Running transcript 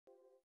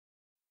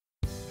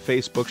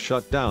Facebook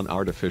shut down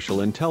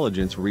artificial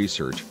intelligence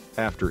research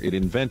after it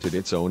invented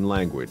its own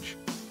language.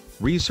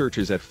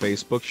 Researchers at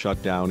Facebook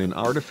shut down an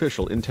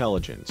artificial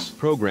intelligence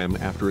program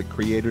after it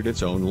created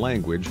its own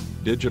language,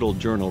 Digital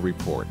Journal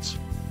reports.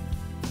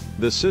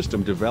 The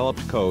system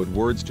developed code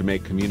words to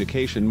make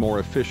communication more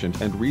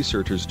efficient, and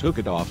researchers took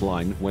it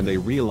offline when they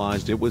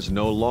realized it was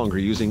no longer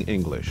using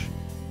English.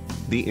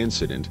 The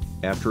incident,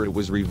 after it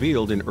was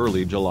revealed in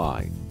early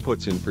July,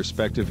 puts in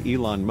perspective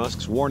Elon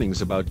Musk's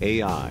warnings about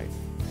AI.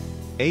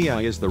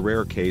 AI is the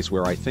rare case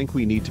where I think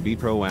we need to be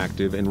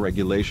proactive in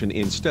regulation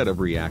instead of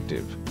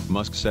reactive,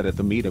 Musk said at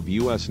the meet of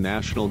U.S.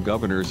 National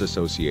Governors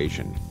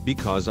Association,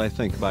 because I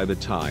think by the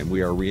time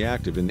we are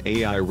reactive in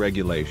AI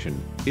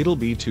regulation, it'll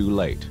be too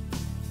late.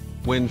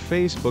 When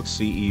Facebook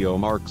CEO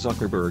Mark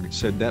Zuckerberg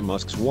said that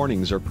Musk's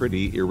warnings are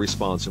pretty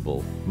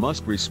irresponsible,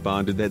 Musk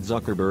responded that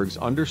Zuckerberg's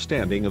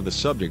understanding of the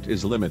subject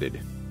is limited.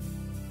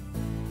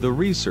 The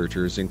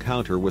researchers'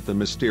 encounter with the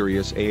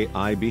mysterious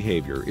AI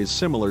behavior is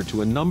similar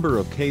to a number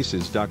of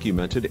cases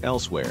documented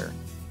elsewhere.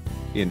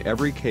 In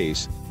every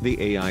case, the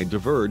AI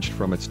diverged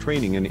from its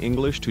training in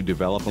English to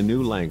develop a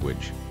new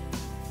language.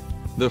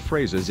 The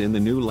phrases in the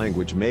new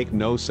language make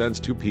no sense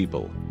to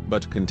people,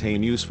 but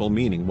contain useful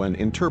meaning when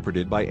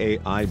interpreted by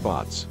AI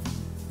bots.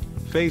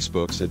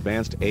 Facebook's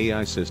advanced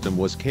AI system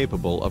was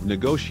capable of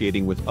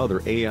negotiating with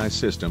other AI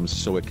systems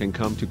so it can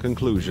come to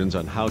conclusions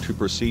on how to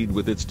proceed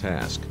with its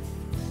task.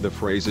 The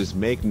phrases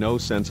make no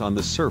sense on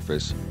the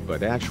surface,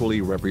 but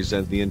actually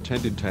represent the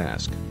intended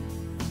task.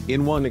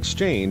 In one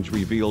exchange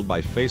revealed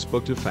by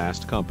Facebook to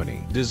Fast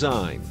Company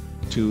Design,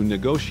 two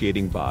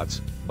negotiating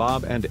bots,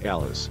 Bob and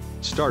Alice,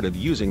 started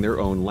using their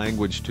own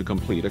language to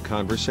complete a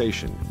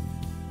conversation.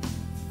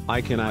 I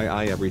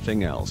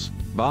everything else,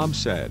 Bob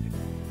said.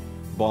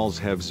 Balls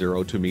have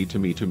zero to me,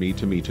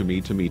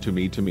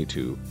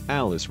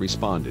 Alice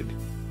responded.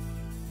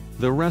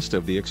 The rest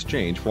of the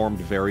exchange formed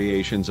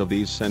variations of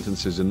these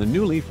sentences in the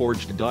newly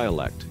forged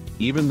dialect,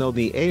 even though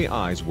the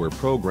AIs were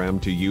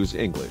programmed to use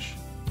English.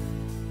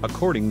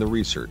 According to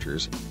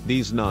researchers,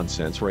 these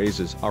nonsense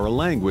phrases are a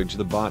language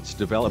the bots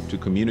developed to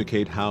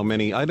communicate how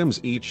many items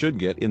each should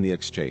get in the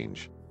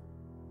exchange.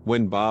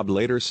 When Bob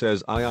later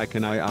says I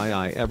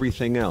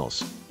everything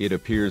else, it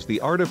appears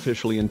the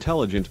artificially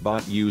intelligent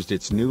bot used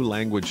its new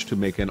language to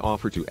make an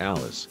offer to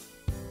Alice.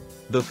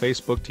 The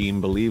Facebook team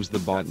believes the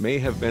bot may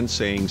have been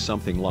saying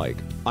something like,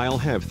 I'll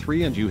have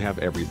 3 and you have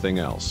everything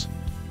else.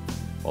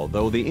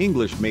 Although the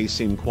English may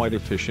seem quite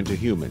efficient to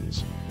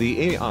humans,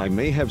 the AI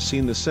may have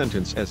seen the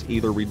sentence as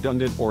either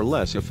redundant or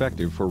less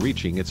effective for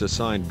reaching its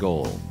assigned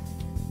goal.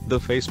 The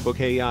Facebook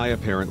AI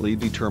apparently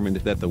determined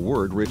that the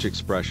word-rich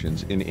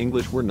expressions in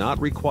English were not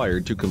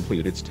required to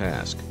complete its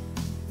task.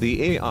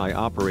 The AI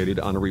operated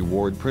on a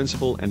reward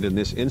principle, and in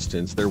this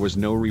instance there was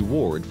no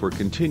reward for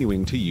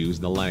continuing to use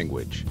the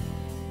language.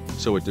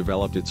 So it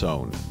developed its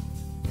own.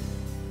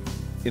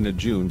 In a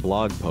June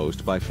blog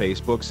post by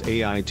Facebook's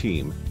AI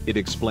team, it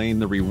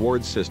explained the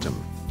reward system.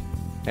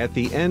 At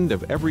the end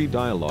of every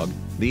dialogue,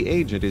 the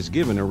agent is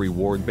given a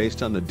reward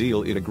based on the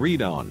deal it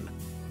agreed on.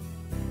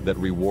 That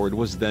reward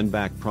was then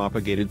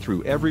back-propagated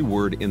through every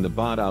word in the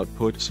bot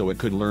output so it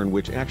could learn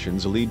which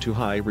actions lead to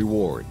high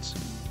rewards.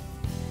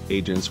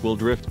 Agents will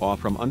drift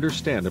off from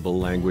understandable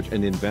language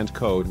and invent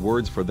code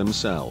words for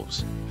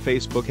themselves,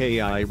 Facebook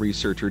AI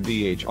researcher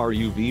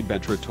Dhruv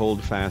Betra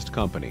told Fast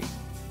Company.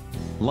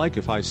 Like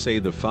if I say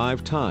the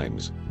 5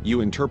 times, you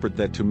interpret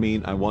that to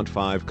mean I want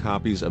 5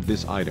 copies of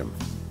this item.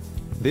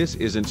 This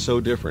isn't so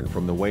different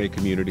from the way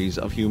communities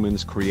of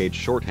humans create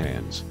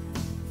shorthands.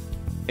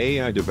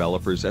 AI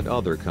developers at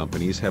other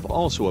companies have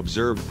also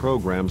observed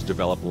programs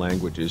develop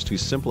languages to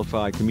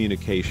simplify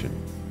communication.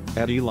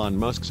 At Elon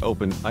Musk's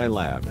OpenAI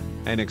lab,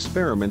 an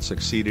experiment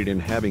succeeded in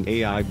having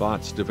AI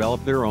bots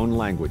develop their own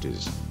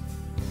languages.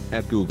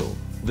 At Google,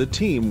 the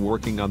team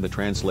working on the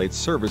Translate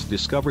service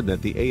discovered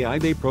that the AI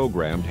they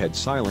programmed had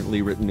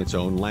silently written its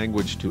own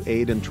language to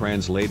aid in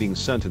translating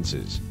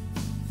sentences.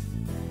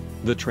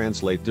 The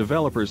Translate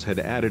developers had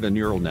added a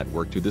neural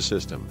network to the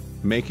system,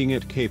 making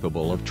it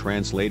capable of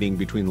translating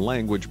between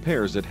language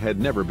pairs that had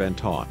never been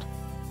taught.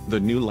 The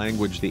new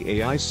language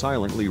the AI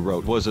silently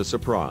wrote was a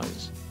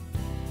surprise.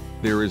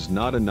 There is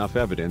not enough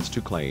evidence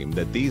to claim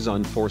that these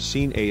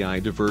unforeseen AI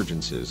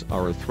divergences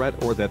are a threat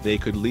or that they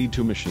could lead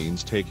to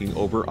machines taking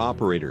over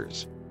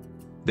operators.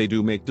 They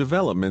do make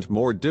development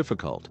more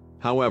difficult,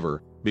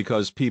 however,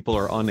 because people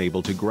are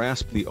unable to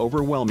grasp the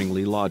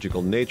overwhelmingly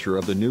logical nature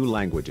of the new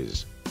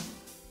languages.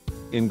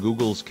 In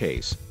Google's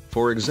case,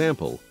 for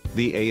example,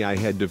 the AI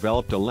had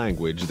developed a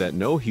language that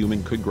no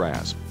human could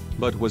grasp,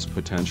 but was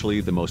potentially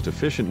the most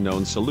efficient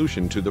known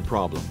solution to the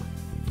problem.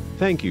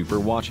 Thank you for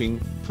watching.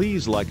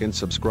 Please like and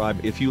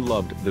subscribe if you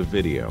loved the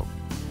video.